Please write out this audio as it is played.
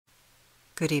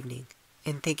Good evening,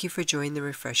 and thank you for joining the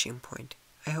Refreshing Point.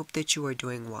 I hope that you are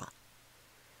doing well.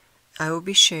 I will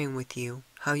be sharing with you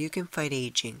how you can fight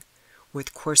aging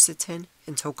with quercetin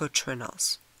and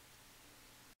tocotrienols.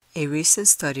 A recent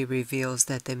study reveals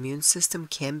that the immune system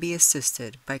can be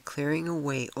assisted by clearing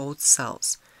away old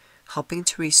cells, helping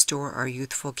to restore our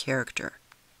youthful character.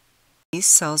 These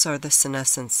cells are the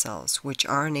senescent cells, which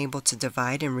are unable to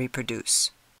divide and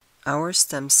reproduce. Our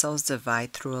stem cells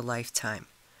divide through a lifetime,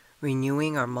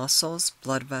 renewing our muscles,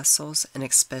 blood vessels, and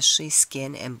especially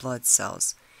skin and blood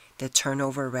cells that turn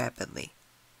over rapidly.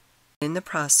 In the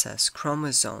process,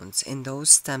 chromosomes in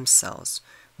those stem cells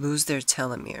lose their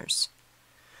telomeres.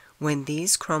 When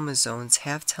these chromosomes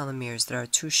have telomeres that are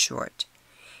too short,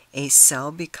 a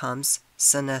cell becomes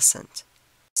senescent.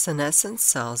 Senescent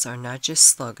cells are not just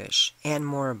sluggish and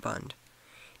moribund.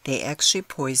 They actually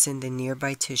poison the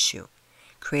nearby tissue,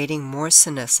 creating more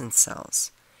senescent cells,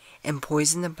 and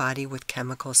poison the body with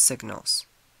chemical signals.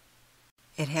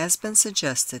 It has been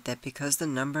suggested that because the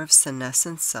number of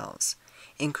senescent cells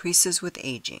increases with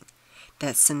aging,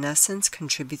 that senescence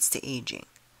contributes to aging.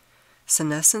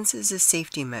 Senescence is a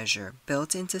safety measure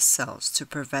built into cells to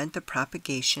prevent the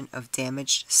propagation of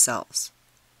damaged cells,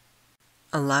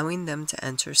 allowing them to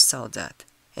enter cell death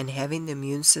and having the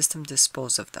immune system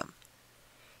dispose of them.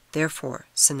 Therefore,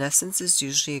 senescence is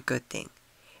usually a good thing,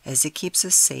 as it keeps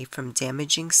us safe from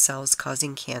damaging cells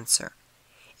causing cancer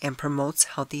and promotes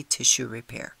healthy tissue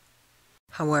repair.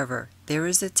 However, there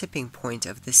is a tipping point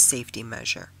of this safety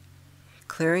measure.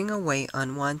 Clearing away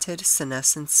unwanted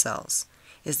senescent cells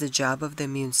is the job of the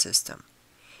immune system,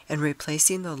 and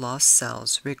replacing the lost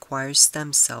cells requires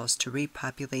stem cells to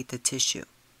repopulate the tissue.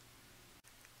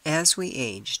 As we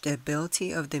age, the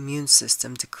ability of the immune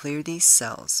system to clear these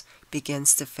cells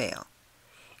begins to fail,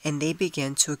 and they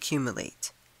begin to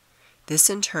accumulate.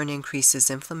 This in turn increases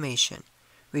inflammation,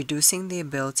 reducing the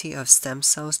ability of stem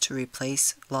cells to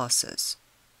replace losses.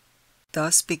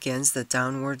 Thus begins the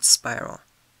downward spiral.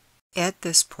 At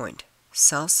this point,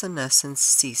 cell senescence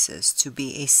ceases to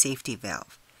be a safety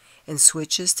valve and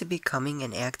switches to becoming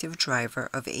an active driver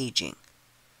of aging.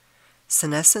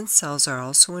 Senescent cells are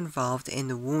also involved in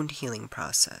the wound healing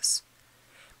process,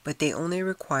 but they only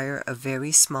require a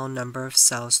very small number of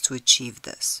cells to achieve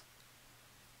this.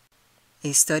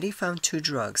 A study found two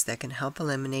drugs that can help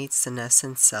eliminate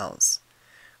senescent cells.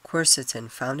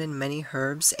 Quercetin, found in many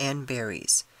herbs and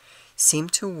berries,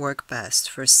 seemed to work best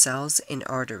for cells in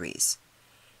arteries,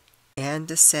 and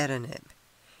dasatinib,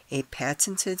 a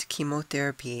patented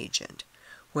chemotherapy agent,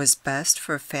 was best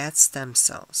for fat stem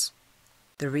cells.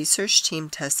 The research team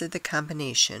tested the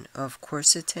combination of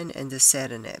quercetin and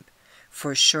dasatinib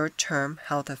for short-term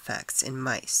health effects in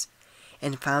mice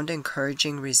and found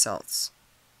encouraging results.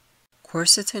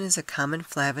 Quercetin is a common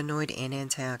flavonoid and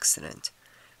antioxidant,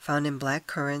 found in black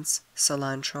currants,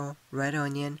 cilantro, red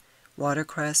onion,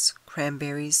 watercress,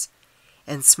 cranberries,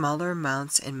 and smaller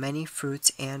amounts in many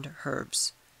fruits and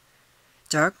herbs.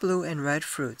 Dark blue and red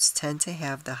fruits tend to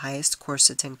have the highest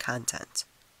quercetin content.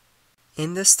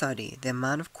 In the study, the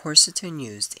amount of quercetin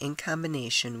used in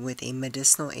combination with a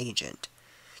medicinal agent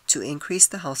to increase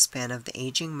the health span of the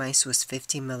aging mice was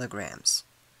 50 milligrams.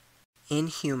 In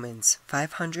humans,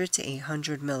 500 to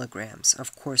 800 milligrams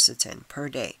of quercetin per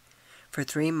day for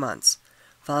 3 months,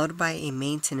 followed by a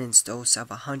maintenance dose of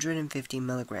 150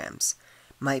 milligrams,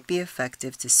 might be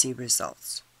effective to see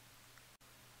results.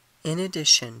 In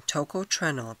addition,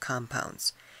 tocotrienol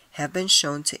compounds have been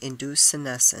shown to induce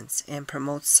senescence and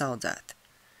promote cell death.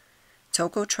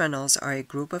 Tocotrienols are a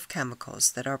group of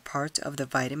chemicals that are part of the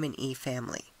vitamin E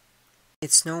family.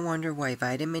 It's no wonder why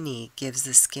vitamin E gives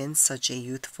the skin such a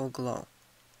youthful glow.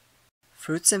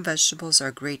 Fruits and vegetables are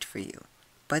great for you,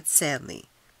 but sadly,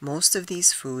 most of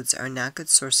these foods are not good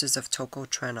sources of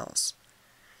tocotrienols.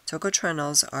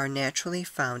 Tocotrienols are naturally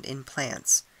found in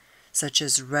plants, such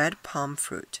as red palm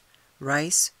fruit,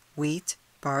 rice, wheat,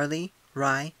 barley,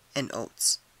 rye, and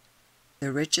oats.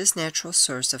 The richest natural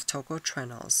source of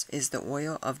tocotrienols is the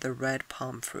oil of the red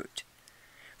palm fruit.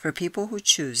 For people who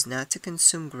choose not to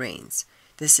consume grains,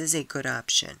 this is a good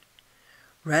option.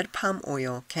 Red palm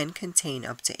oil can contain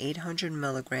up to 800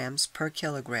 milligrams per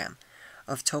kilogram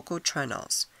of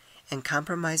tocotrienols and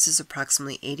comprises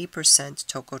approximately 80%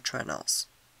 tocotrienols.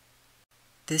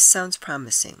 This sounds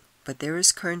promising, but there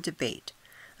is current debate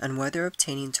on whether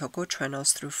obtaining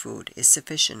tocotrienols through food is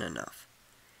sufficient enough,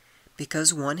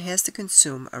 because one has to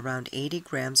consume around 80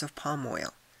 grams of palm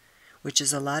oil, which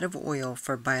is a lot of oil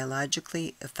for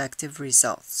biologically effective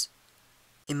results.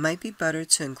 It might be better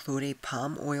to include a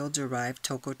palm oil-derived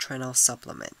tocotrienol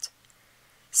supplement.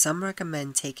 Some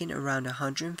recommend taking around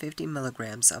 150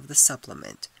 milligrams of the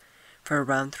supplement for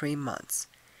around 3 months,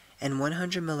 and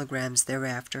 100 milligrams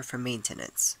thereafter for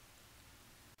maintenance.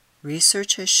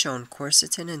 Research has shown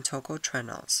quercetin and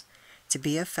tocotrienols to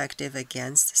be effective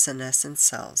against senescent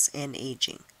cells and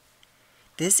aging.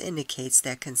 This indicates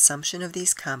that consumption of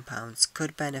these compounds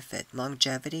could benefit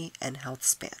longevity and health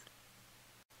span.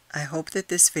 I hope that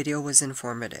this video was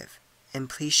informative, and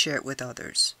please share it with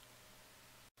others.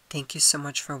 Thank you so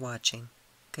much for watching.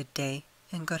 Good day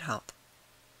and good health.